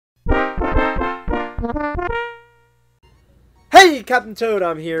Hey, Captain Toad,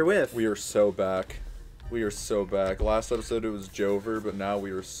 I'm here with... We are so back. We are so back. Last episode it was Jover, but now we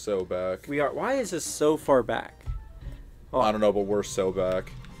are so back. We are... Why is this so far back? Oh. I don't know, but we're so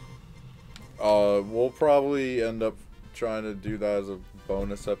back. We'll probably end up trying to do that as a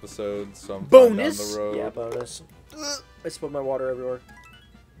bonus episode sometime down the road. Yeah, bonus. I spilled my water everywhere.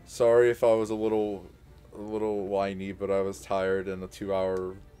 Sorry if I was a little whiny, but I was tired, and a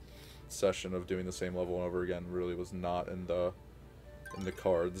 2-hour session of doing the same level over again really was not in the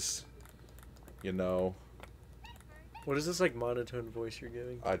cards. You know. What is this like monotone voice you're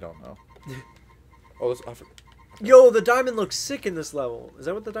giving? I don't know. Oh, this. Yo, the diamond looks sick in this level. Is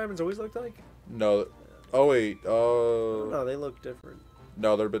that what the diamonds always looked like? No. Oh wait. No, they look different.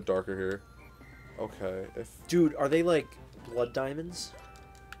 No, they're a bit darker here. Okay. Dude, are they like blood diamonds?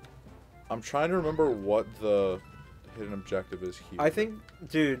 I'm trying to remember what the hidden objective is here. I think,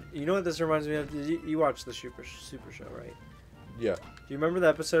 dude, you know what this reminds me of? You watched the Super Show, right? Yeah. Do you remember the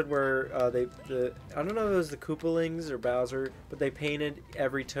episode where I don't know if it was the Koopalings or Bowser, but they painted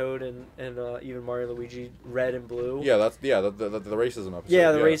every Toad and even Mario and Luigi red and blue? Yeah, that's the racism episode.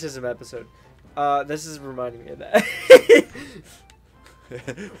 Yeah, the racism episode. This is reminding me of that.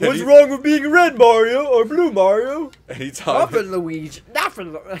 What's wrong with being red Mario or blue Mario? Anytime. Nothing, Luigi.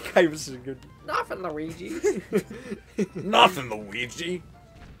 Nothing. That guy was so good. Nothing, Luigi. Nothing, Luigi.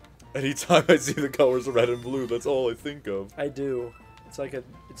 Anytime I see the colors red and blue, that's all I think of. I do. It's like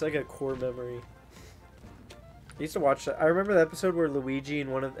a core memory. I used to watch that. I remember the episode where Luigi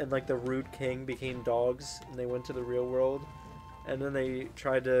and like the Rude King became dogs, and they went to the real world, and then they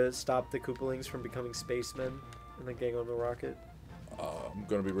tried to stop the Koopalings from becoming spacemen, and then gang on the rocket. I'm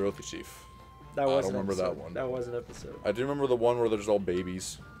gonna be real with you, Chief. That was I don't remember that one. That was an episode. I do remember the one where they're just all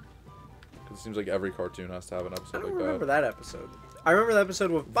babies. It seems like every cartoon has to have an episode like that. I don't remember that episode. I remember the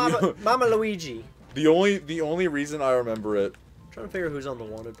episode with Mama Luigi. The only reason I remember it... I'm trying to figure out who's on the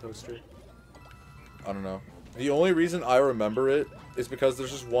wanted poster. I don't know. The only reason I remember it is because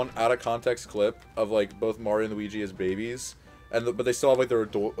there's just one out of context clip of like both Mario and Luigi as babies, but they still have like their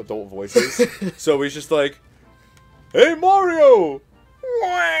adult voices. So he's just like, "Hey Mario!"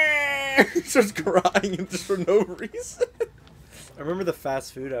 He's just crying just for no reason. I remember the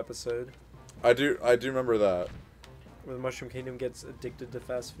fast food episode. I do remember that. Where the Mushroom Kingdom gets addicted to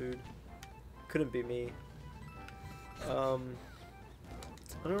fast food. Couldn't be me. I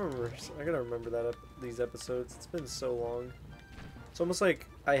don't remember. I gotta remember these episodes. It's been so long. It's almost like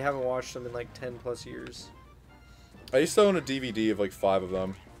I haven't watched them in like 10+ years. I used to own a DVD of like 5 of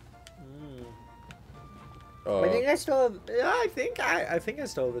them. I think I still have. Yeah, I think I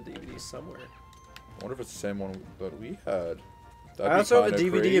still have the DVD somewhere. I wonder if it's the same one that we had. I also have a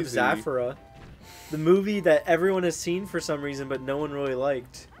DVD crazy. of Zafra, the movie that everyone has seen for some reason, but no one really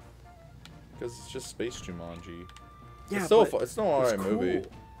liked. Because it's just Space Jumanji. Yeah, it's still an alright cool. movie.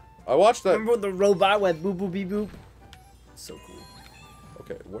 I watched that. Remember when the robot went boop boop beep boop? So cool.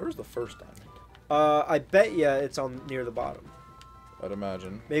 Okay, where's the first diamond? I bet you it's on near the bottom. I'd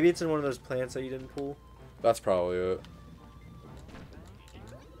imagine. Maybe it's in one of those plants that you didn't pull. That's probably it.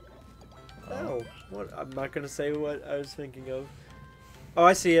 Oh, what? I'm not gonna say what I was thinking of. Oh,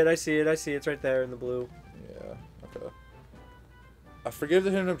 I see it. I see it. I see it. It's right there in the blue. Yeah. Okay. I forget if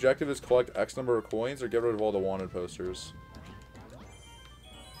the hidden objective is collect X number of coins or get rid of all the wanted posters.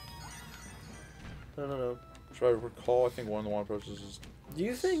 I don't know. Should I recall? I think one of the wanted posters is. Do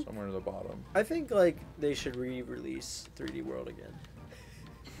you think somewhere near the bottom? I think like they should re-release 3D World again.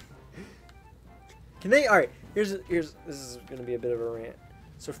 Can they? All right. Here's this is gonna be a bit of a rant.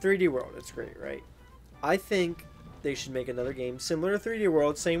 So 3D World, it's great, right? I think they should make another game similar to 3D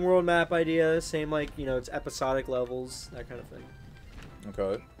World, same world map idea, same like it's episodic levels, that kind of thing.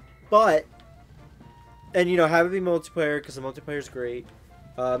 Okay. But have it be multiplayer because the multiplayer is great.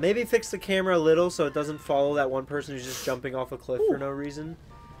 Maybe fix the camera a little so it doesn't follow that one person who's just jumping off a cliff for no reason,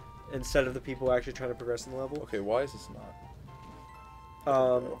 instead of the people actually trying to progress in the level. Okay, why is this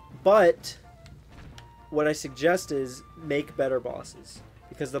not? But what I suggest is make better bosses.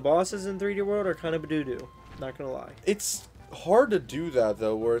 Because the bosses in 3D World are kind of a doo-doo. Not gonna lie. It's hard to do that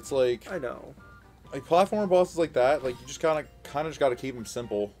though, where it's like I know. Like platformer bosses like that, like you just kind of just got to keep them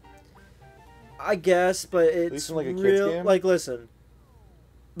simple. I guess, but it's at least in like a real. kids game. Like, listen,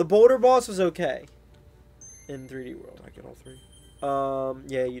 the boulder boss was okay in 3D World. Did I get all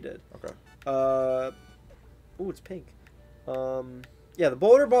 3? Yeah, you did. Okay. Ooh, it's pink. Yeah, the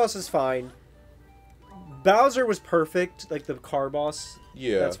boulder boss is fine. Bowser was perfect, like the car boss.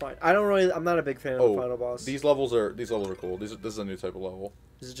 Yeah, that's fine. I'm not a big fan of the final boss. These levels are cool. This is a new type of level.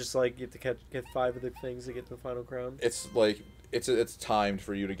 Is it just like you have to get 5 of the things to get to the final crown? It's like it's timed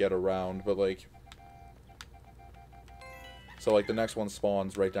for you to get around, but like So like the next one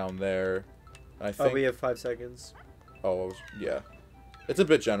spawns right down there. And I think. Oh, we have 5 seconds. Oh, yeah. It's a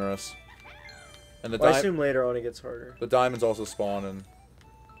bit generous. And the Well, I assume later on it gets harder. the diamonds also spawn and.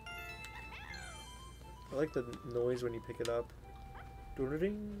 I like the noise when you pick it up.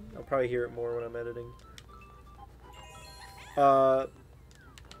 Doo-doo-ding. I'll probably hear it more when I'm editing. Oh,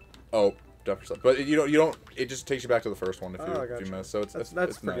 definitely. But you don't. It just takes you back to the first one if gotcha. you miss. So that's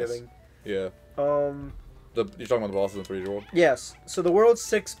it's forgiving. Nice. Yeah. You're talking about the bosses in 3D World? Yes. So the world's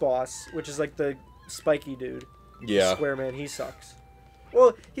 6th boss, which is like the spiky dude. Yeah. Square man, he sucks.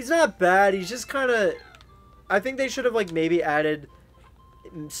 Well, he's not bad. He's just kind of. I think they should have like maybe added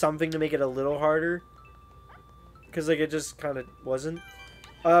something to make it a little harder. Because like it just kind of wasn't.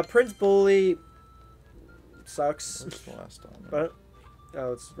 Prince Bully sucks. Where's the last time? But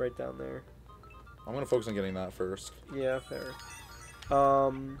oh, it's right down there. I'm gonna focus on getting that first. Yeah, fair.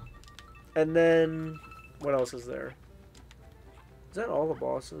 And then what else is there? Is that all the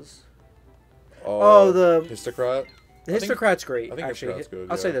bosses? Oh, the Histocrat. The Histocrat's great. I think actually, Histocrat's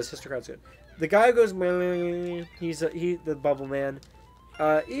good, I'll say this: Histocrat's good. The guy who goes, he's the Bubble Man.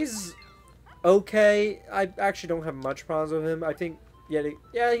 He's okay. I actually don't have much problems with him. I think,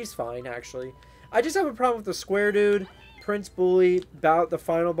 yeah, he's fine actually. I just have a problem with the square dude, Prince Bully, the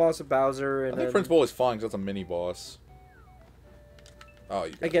final boss of Bowser, and I think Prince Bully's fine because that's a mini boss. Oh,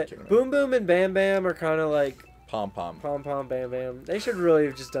 you. I get Boom Boom and Bam Bam are kind of like. Pom Pom. Pom Pom Bam Bam. They should really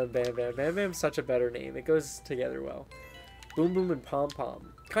have just done Bam Bam. Bam Bam's such a better name. It goes together well. Boom Boom and Pom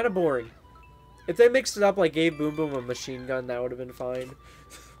Pom. Kind of boring. If they mixed it up like gave Boom Boom a machine gun, that would have been fine.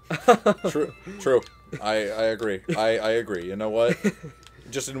 True. I agree. I agree. You know what?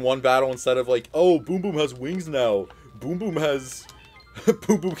 Just in one battle instead of like, oh, Boom Boom has wings now. Boom Boom has...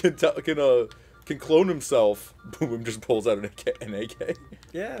 Boom Boom can clone himself. Boom Boom just pulls out an AK.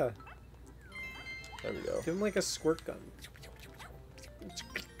 Yeah. There we go. Give him like a squirt gun.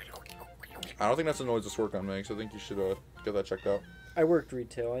 I don't think that's the noise the squirt gun makes. I think you should get that checked out. I worked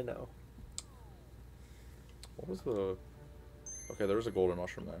retail, I know. What was the... Okay, there was a golden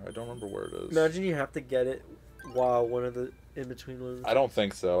mushroom there. I don't remember where it is. Imagine you have to get it while one of the in-between ones. I don't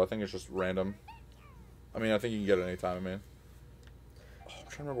think so. I think it's just random. I mean, I think you can get it anytime, I'm trying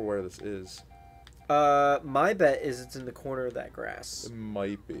to remember where this is. My bet is it's in the corner of that grass. It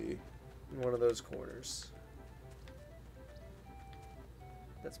might be. In one of those corners.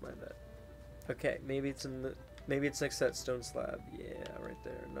 That's my bet. Okay, maybe it's in the... Maybe it's next to that stone slab. Yeah, right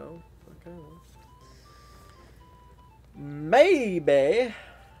there. No? Okay. Maybe.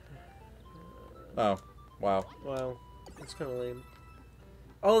 Oh, wow. Wow. That's kind of lame.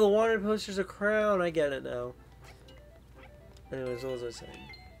 Oh, the wanted poster's a crown. I get it now. Anyways, what was I saying?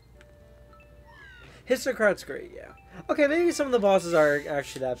 Histocrat's great, yeah. Okay, maybe some of the bosses are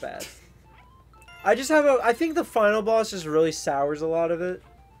actually that bad. I think the final boss just really sours a lot of it.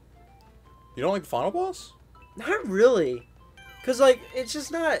 You don't like the final boss? Not really. Because, like, it's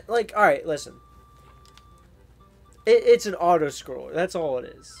just not, like, alright, listen. It's an auto-scroller. That's all it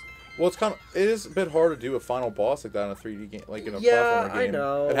is. Well, it is a bit hard to do a final boss like that in a 3D game, like in a platformer game. I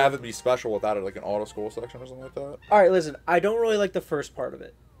know. And have it be special without it, like an auto-scroll section or something like that. Alright, listen. I don't really like the first part of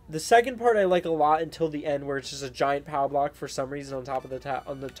it. The second part I like a lot until the end, where it's just a giant power block for some reason on top of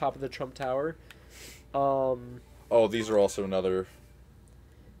the Trump Tower. Oh, these are also another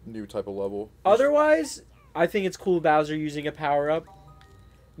new type of level. Otherwise, I think it's cool Bowser using a power-up.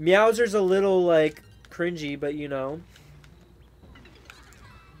 Meowser's a little, like, cringy, but you know.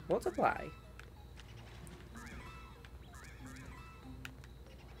 Multiply.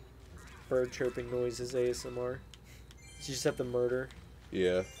 Bird chirping noises, ASMR. You just have to murder.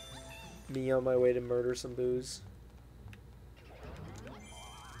 Yeah. Me on my way to murder some booze.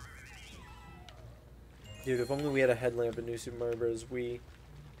 Dude, if only we had a headlamp in New Super Mario Bros. Wii.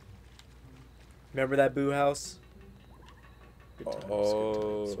 Remember that boo house? Good times, good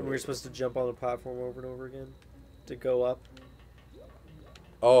times. When we were supposed to jump on the platform over and over again to go up.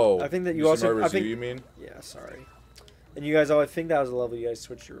 Oh. I think that you New also. Super Mario I Bros. think, U, you mean? Yeah, sorry. And you guys all. I think that was a level you guys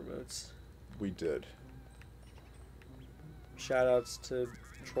switched your remotes. We did. Shoutouts to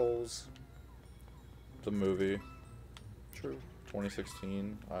Trolls. The movie. True.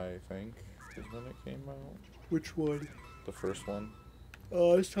 2016, I think, is when it came out. Which one? The first one.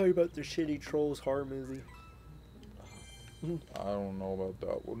 Oh, I was talking about the shitty Trolls horror movie. I don't know about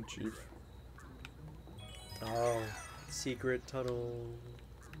that one, Chief. Oh, secret tunnel.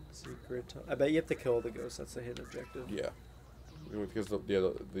 Secret tunnel. I bet you have to kill the ghost. That's the hidden objective. Yeah. Because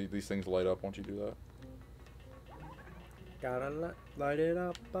these things light up once you do that. Gotta light it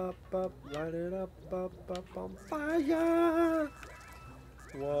up, light it up, on fire.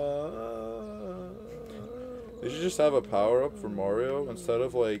 Whoa. They should just have a power up for Mario instead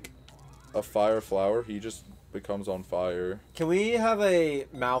of like a fire flower. He just becomes on fire. Can we have a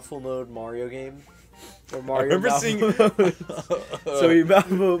mouthful mode Mario game? Or Mario I remember mouthful seeing. So he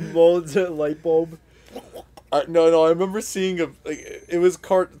mouthful molds a light bulb. No. I remember seeing it was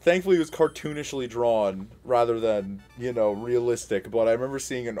Thankfully, it was cartoonishly drawn rather than realistic. But I remember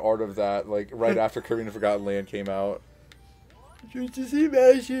seeing an art of that like right after Kirby and the Forgotten Land came out. Just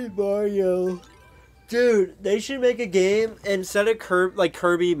imagine Mario. Dude, they should make a game and set it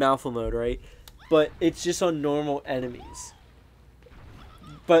Kirby mouthful mode, right? But it's just on normal enemies.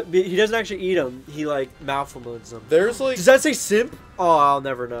 But he doesn't actually eat them. He like mouthful modes them. There's like. Does that say simp? Oh, I'll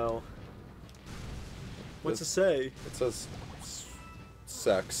never know. What's it say? It says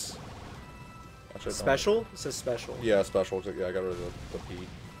sex. Actually, Special? It says special. Yeah, special. Yeah, I got rid of the P.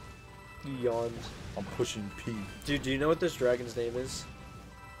 You yawned. I'm pushing P. Dude, do you know what this dragon's name is?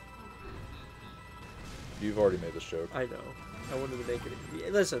 You've already made this joke. I know. I wanted to make it.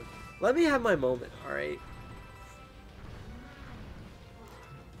 Listen, let me have my moment, alright?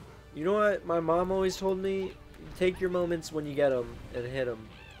 You know what my mom always told me? Take your moments when you get them and hit them.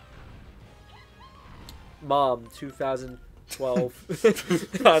 Mom,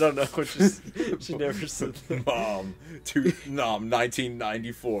 2012. I don't know. She never said that. Mom,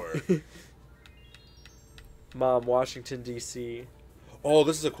 1994. Mom, Washington, D.C. Oh,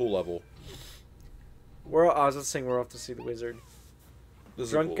 this is a cool level. I was just saying we're off to see the wizard. This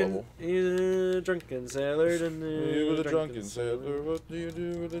is a cool level. Drunken sailor. You with a drunken sailor, what do you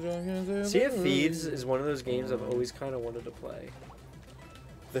do with a drunken sailor? Sea of Thieves is one of those games I've always kind of wanted to play.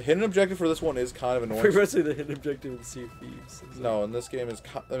 The hidden objective for this one is kind of annoying. Pretty much the hidden objective in Sea of Thieves. No, in this game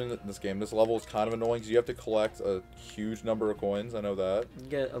this level is kind of annoying because you have to collect a huge number of coins. I know that. You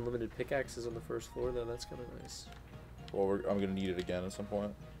get unlimited pickaxes on the first floor, though. That's kind of nice. Well, I'm gonna need it again at some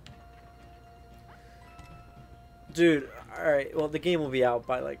point. Dude, alright, well, the game will be out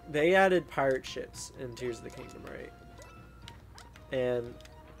by, like, they added pirate ships in Tears of the Kingdom, right? And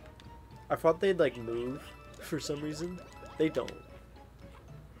I thought they'd, like, move for some reason. They don't.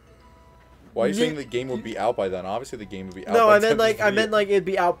 Why are you saying the game would be out by then? Obviously, the game would be out. No, by I meant like it'd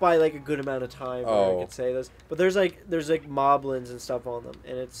be out by like a good amount of time. Oh. I could say this, but there's like moblins and stuff on them,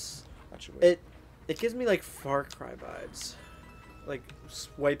 and it gives me like Far Cry vibes, like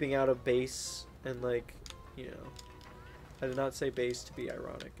wiping out a base and like I did not say base to be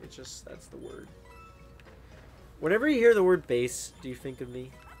ironic. It's just that's the word. Whenever you hear the word base, do you think of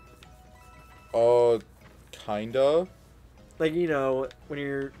me? Kinda. Like, when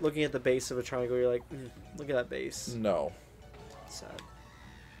you're looking at the base of a triangle, you're like, look at that base. No. Sad.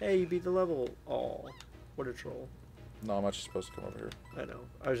 Hey, you beat the level. Aw. What a troll. No, I'm actually supposed to come over here. I know.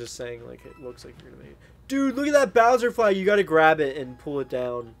 I was just saying, like, it looks like you're gonna make it. Dude, look at that Bowser flag. You gotta grab it and pull it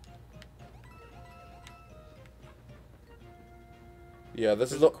down. Yeah,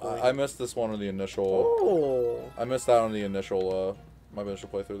 this is I missed this one on the initial. Oh. I missed that on the initial, my initial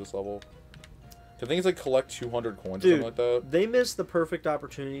playthrough of this level. I think it's like collect 200 coins or something like that. They missed the perfect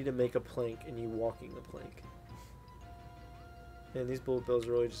opportunity to make a plank and you walking the plank. Man, these bullet bills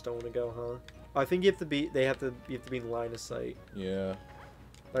really just don't want to go, huh? I think you have to be in line of sight. Yeah.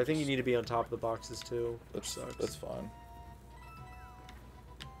 But I think you need to be on top of the boxes too. Which That's sucks. That's fine.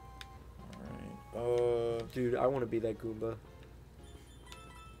 Alright. Dude, I want to be that Goomba.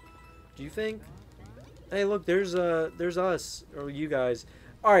 Do you think? Hey, look, there's us or you guys.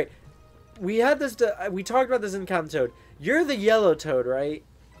 All right. We had this. We talked about this in Captain Toad. You're the yellow Toad, right?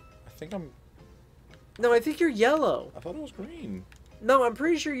 I think I'm. No, I think you're yellow. I thought it was green. No, I'm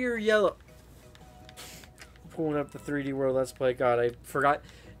pretty sure you're yellow. Pulling up the 3D World Let's Play. God, I forgot.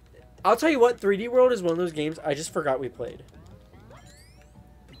 I'll tell you what. 3D World is one of those games I just forgot we played.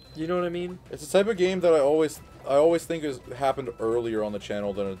 You know what I mean? It's the type of game that I always think happened earlier on the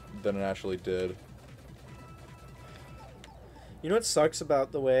channel than it actually did. You know what sucks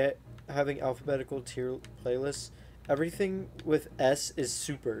about the way having alphabetical tier playlists? Everything with S is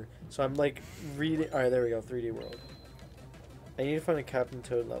super. So I'm like reading. All right, there we go. 3D World. I need to find a Captain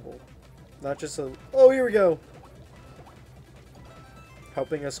Toad level, not just a. Oh, here we go.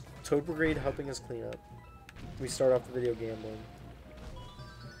 Helping us, Toad Brigade, helping us clean up. We start off the video gambling.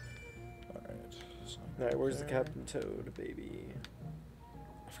 All right. All right, where's the Captain Toad, baby?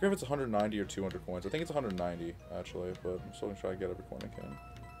 I forget if it's 190 or 200 coins. I think it's 190 actually, but I'm still gonna try to get every coin I can.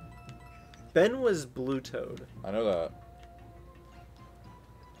 Ben was Blue Toad. I know that.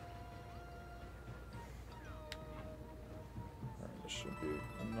 Alright, this should be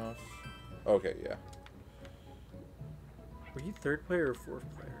enough. Okay, yeah. Were you third player or fourth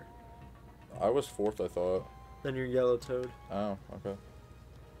player? I was fourth, I thought. Then you're Yellow Toad. Oh, okay.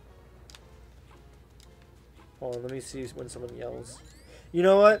 Hold on, let me see when someone yells. You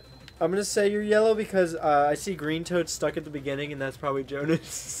know what? I'm gonna say you're yellow because I see green toad stuck at the beginning, and that's probably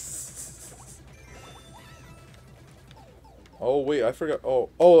Jonas. Oh wait, I forgot. Oh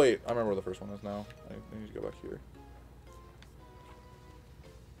wait, I remember where the first one is now. I need to go back here.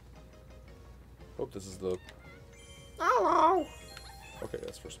 Hope this is the. Hello. Okay,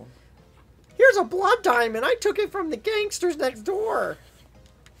 that's the first one. Here's a blood diamond. I took it from the gangsters next door.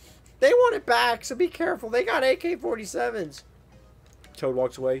 They want it back, so be careful. They got AK-47s. Toad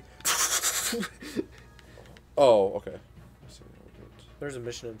walks away. Oh, okay. There's a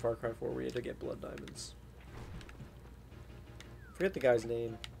mission in Far Cry 4 where you had to get blood diamonds. Forget the guy's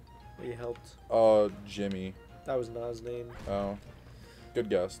name. But he helped. Jimmy. That was not his name. Oh. Good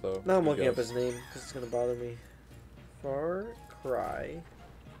guess, though. Now I'm Good looking up guess. his name because it's going to bother me. Far Cry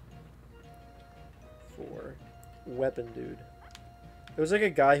 4. Weapon dude. It was like a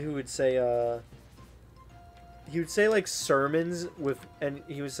guy who would say, he would say like sermons with, and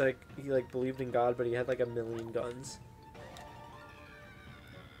he was like, he like believed in God, but he had like 1,000,000 guns.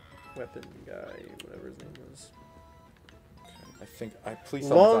 Weapon guy, whatever his name was. I think please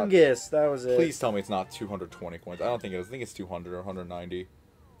tell me it's Longest, that was not, it. please tell me it's not 220 coins. I don't think it is. I think it's 200 or 190.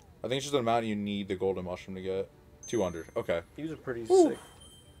 I think it's just the amount you need the golden mushroom to get. 200. Okay. He was a pretty Ooh. sick.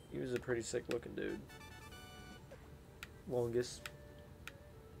 He was a pretty sick looking dude. Longest.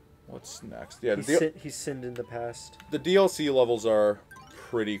 What's next? Yeah, He sinned in the past. the DLC levels are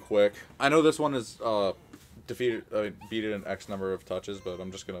pretty quick. I know this one is beat it in X number of touches, but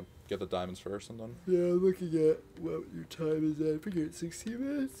I'm just gonna get the diamonds first and then. Yeah, I'm looking at what your time is at. I figure it's 60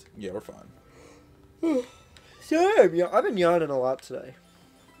 minutes. Yeah, we're fine. So I've been yawning a lot today.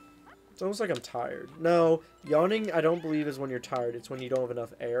 It's almost like I'm tired. No, yawning I don't believe is when you're tired. It's when you don't have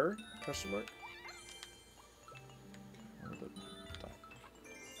enough air. Question mark.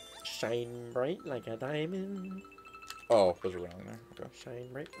 Shine bright like a diamond. Oh, there's a railing there. Okay.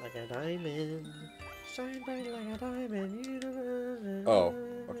 Shine bright like a diamond. Shine bright like a diamond. Oh,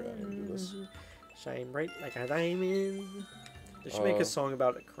 okay. I need to do this. Shine bright like a diamond. They should make a song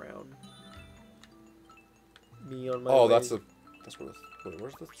about a crown. Me on my way. That's where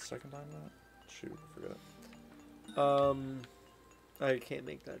where's the second diamond at? Shoot, forget it. I can't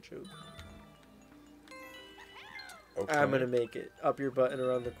make that joke. Okay. I'm gonna make it. Up your butt and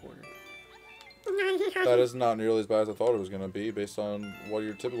around the corner. That is not nearly as bad as I thought it was gonna be, based on what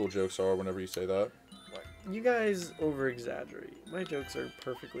your typical jokes are whenever you say that. You guys over-exaggerate. My jokes are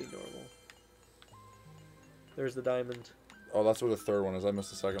perfectly normal. There's the diamond. Oh, that's where the third one is. I missed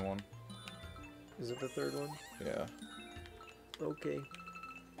the second one. Is it the third one? Yeah. Okay.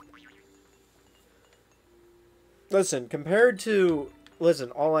 Listen, compared to...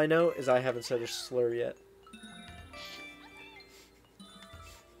 Listen, all I know is I haven't said a slur yet.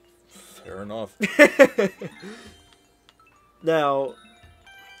 Fair enough. Now,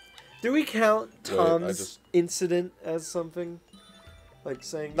 do we count Wait, Tom's incident as something? Like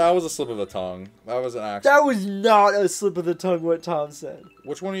saying... That was a slip of the tongue. That was an accident. That was not a slip of the tongue what Tom said.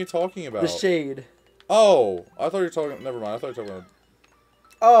 Which one are you talking about? The shade. Oh, I thought you were talking... Never mind. I thought you were talking about...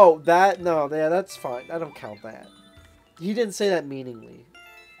 Oh, that... No, yeah, that's fine. I don't count that. He didn't say that meaningly.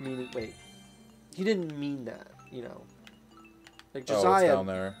 Wait. He didn't mean that, you know. Like, Oh, it's Josiah... down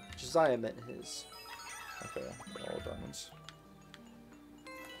there. Josiah meant his. Okay. All diamonds.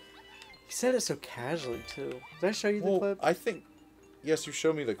 He said it so casually, too. Did I show you the clip? I think... Yes, you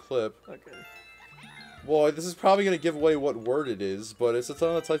showed me the clip. Okay. Well, this is probably going to give away what word it is, but it's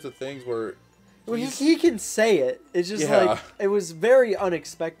one of the types of things where... Well, he can say it. It's just Yeah. like... It was very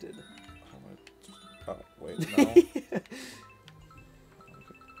unexpected. Oh, wait, no.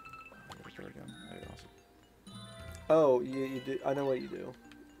 Oh, you do. I know what you do.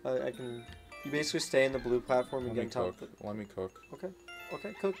 I can... You basically stay in the blue platform and Let me get on top cook. of it. Let me cook. Okay.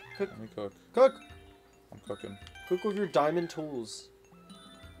 Okay, cook. Let me cook. Cook! I'm cooking. Cook with your diamond tools.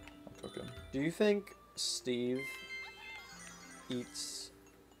 I'm cooking. Do you think Steve eats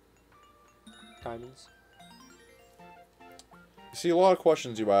diamonds? You see, a lot of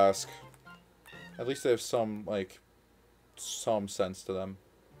questions you ask, at least they have some sense to them.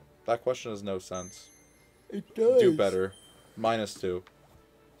 That question has no sense. It does. Do better. -2.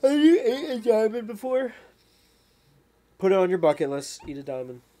 Have you ate a diamond before? Put it on your bucket list. Eat a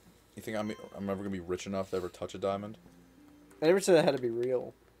diamond. You think I'm ever going to be rich enough to ever touch a diamond? I never said it had to be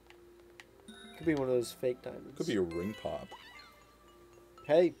real. Could be one of those fake diamonds. Could be a ring pop.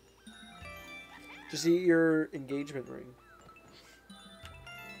 Hey. Just eat your engagement ring.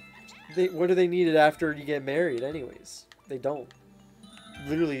 What do they need it after you get married anyways? They don't.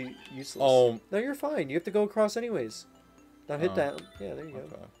 Literally useless. No, you're fine. You have to go across anyways. Now hit that. Yeah, there you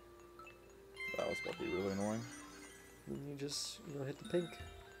go. that was about to be really annoying. And you just, hit the pink.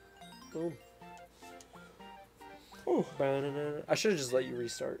 Boom. Oh. I should have just let you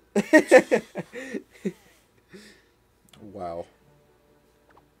restart. Wow.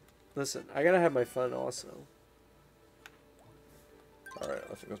 Listen, I gotta have my fun also. Alright,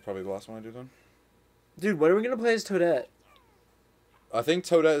 I think that's probably the last one I do then. Dude, what are we gonna play as Toadette? I think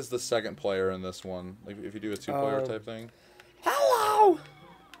Toadette is the second player in this one. Like, if you do a two-player type thing. Hello!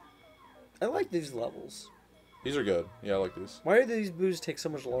 I like these levels. These are good. Yeah, I like these. Why do these boos take so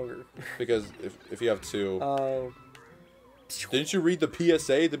much longer? Because if you have two... Didn't you read the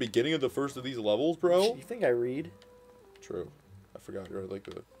PSA at the beginning of the first of these levels, bro? You think I read? True. I forgot you're at, like,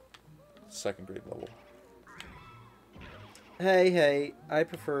 the second grade level. Hey, I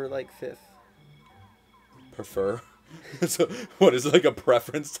prefer, like, 5th. Prefer? So, what, is it like a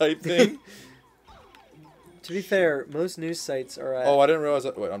preference type thing? To be fair, most news sites are at... Oh, I didn't realize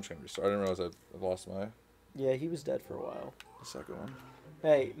that... Wait, I'm just gonna restart. I didn't realize I lost my... Yeah, he was dead for a while. The second one.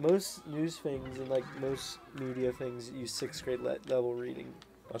 Hey, most news things and, like, most media things use 6th grade level reading.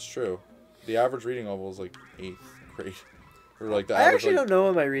 That's true. The average reading level is, like, 8th grade. Or, like, the I average, actually like, don't know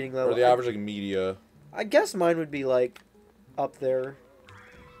what my reading level... Or the average, like, media. I guess mine would be, like, up there.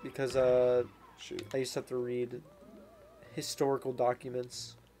 Because, Shoot. I used to have to read historical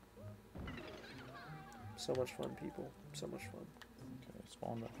documents. So much fun, people. So much fun. Okay,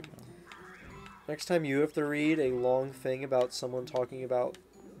 spawn back again. Next time you have to read a long thing about someone talking about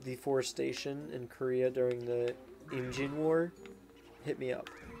deforestation in Korea during the Imjin War, hit me up.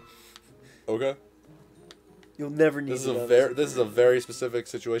 Okay. You'll never need this to is know this is a very specific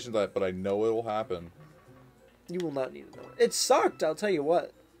situation, but I know it will happen. You will not need to know. It sucked, I'll tell you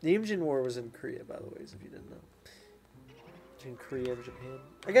what. The Imjin War was in Korea, by the way, if you didn't know. Between Korea and Japan.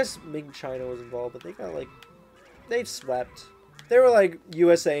 I guess Ming China was involved, but they got, like... They swept. They were like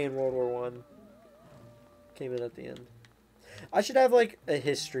USA in World War One. Came in at the end. I should have, like, a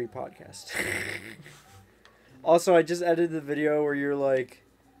history podcast. Also, I just edited the video where you're, like...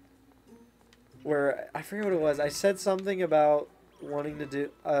 Where... I forget what it was. I said something about wanting to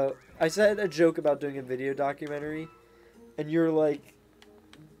do... I said a joke about doing a video documentary. And you're, like...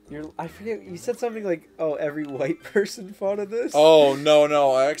 I forget, you said something like, oh, every white person thought of this? Oh,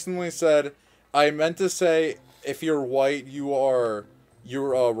 no, I accidentally said, I meant to say, if you're white, you're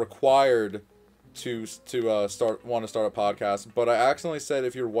required to want to start a podcast, but I accidentally said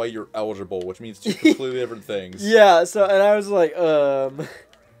if you're white, you're eligible, which means two completely different things. Yeah, so, and I was like,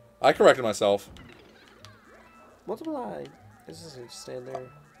 I corrected myself. Multiply. This is just stand there.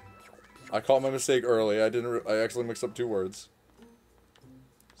 I caught my mistake early, I accidentally mixed up two words.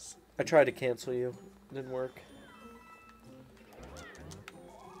 I tried to cancel you. It didn't work.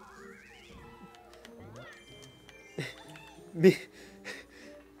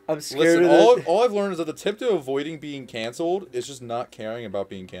 I'm scared. Listen, all I've learned is that the tip to avoiding being canceled is just not caring about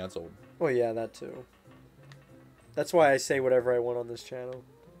being canceled. Oh yeah, that too. That's why I say whatever I want on this channel.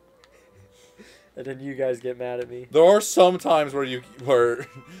 And then you guys get mad at me. There are some times where you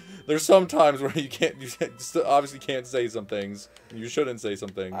just obviously can't say some things. You shouldn't say some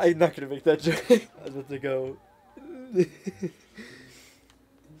things. I'm not gonna make that joke. I was about to go.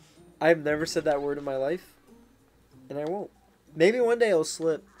 I've never said that word in my life, and I won't. Maybe one day it'll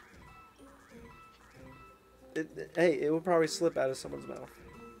slip. Hey, it will probably slip out of someone's mouth.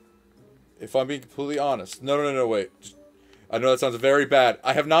 If I'm being completely honest, no, wait. I know that sounds very bad.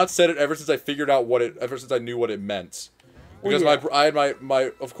 I have not said it ever since I figured out ever since I knew what it meant. Because I had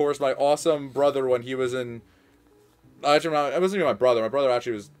of course, my awesome brother when he was in... Actually, it wasn't even my brother. My brother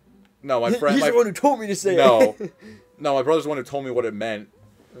actually was... No, my friend... He's the one who told me to say it. No, my brother's the one who told me what it meant.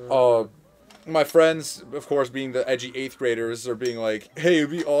 My friends, of course, being the edgy 8th graders, are being like, hey,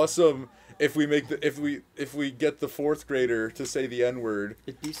 it'd be awesome if we get the 4th grader to say the N-word.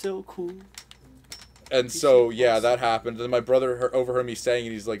 It'd be so cool. And so, yeah, that happened. Then my brother overheard me saying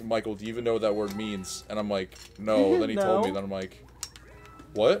it. He's like, Michael, do you even know what that word means? And I'm like, no. Then he told me. Then I'm like,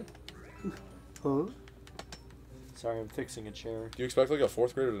 what? Huh? Sorry, I'm fixing a chair. Do you expect, like, a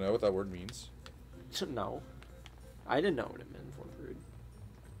 4th grader to know what that word means? No. I didn't know what it meant in 4th grade.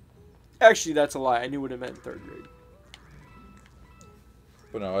 Actually, that's a lie. I knew what it meant in 3rd grade.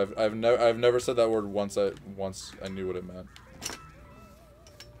 But no, I've never said that word once I knew what it meant.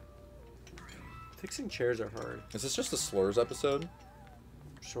 Fixing chairs are hard. Is this just a slurs episode?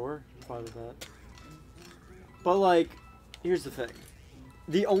 Sure, I'm fine with that. But, like, here's the thing.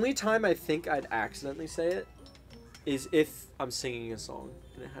 The only time I think I'd accidentally say it is if I'm singing a song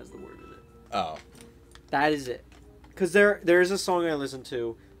and it has the word in it. Oh. That is it. Because there is a song I listen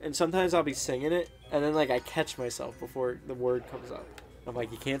to, and sometimes I'll be singing it, and then, like, I catch myself before the word comes up. I'm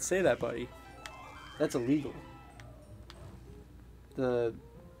like, you can't say that, buddy. That's illegal. The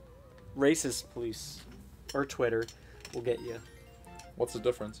racist police or Twitter will get you. What's the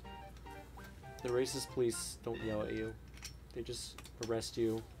difference? The racist police don't yell at you. They just arrest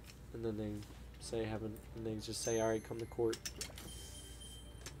you, and then they say and they just say, "All right, come to court."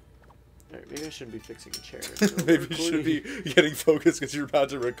 All right, maybe I shouldn't be fixing a chair. Maybe you should be getting focused because you're about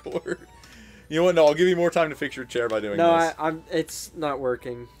to record. You know what? No, I'll give you more time to fix your chair by doing this. No, it's not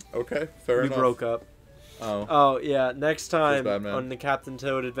working. Okay, fair enough. We broke up. Oh. Oh yeah, next time bad, man. on the Captain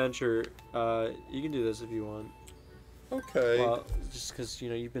Toad adventure, you can do this if you want. Okay. Well, just because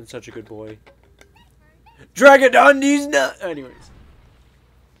you've been such a good boy. Drag it down these nuts. Anyways,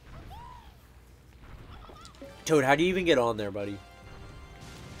 Toad, how do you even get on there, buddy?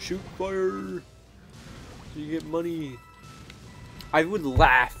 Shoot fire. So you get money. I would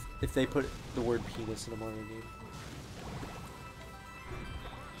laugh if they put the word penis in a Mario game.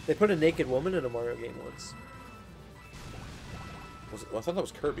 They put a naked woman in a Mario game once. I thought that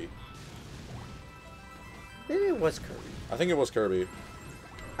was Kirby. Maybe it was Kirby. I think it was Kirby.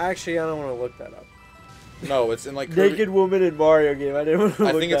 Actually, I don't want to look that up. No, it's in like Kirby. Naked woman in Mario game. I didn't want to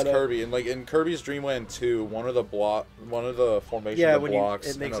look that up. I think it's Kirby. And like in Kirby's Dream Land 2, one of the formation of the blocks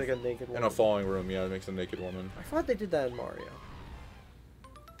it makes like a naked woman. in a falling room. Yeah, it makes a naked woman. I thought they did that in Mario.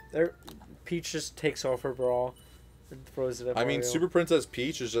 Peach just takes off her bra and throws it at Mario. I mean, Super Princess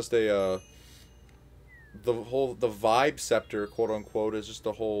Peach is just a the vibe scepter, quote unquote, is just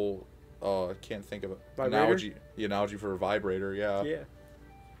the whole I can't think of it. Vibrator? The analogy for a vibrator, yeah. Yeah.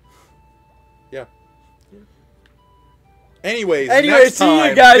 Yeah. Anyways, Anyway, next see you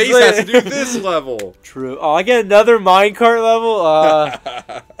time, guys Face later. has to do this level. True. Oh, I get another minecart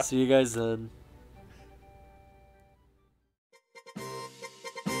level? See you guys then.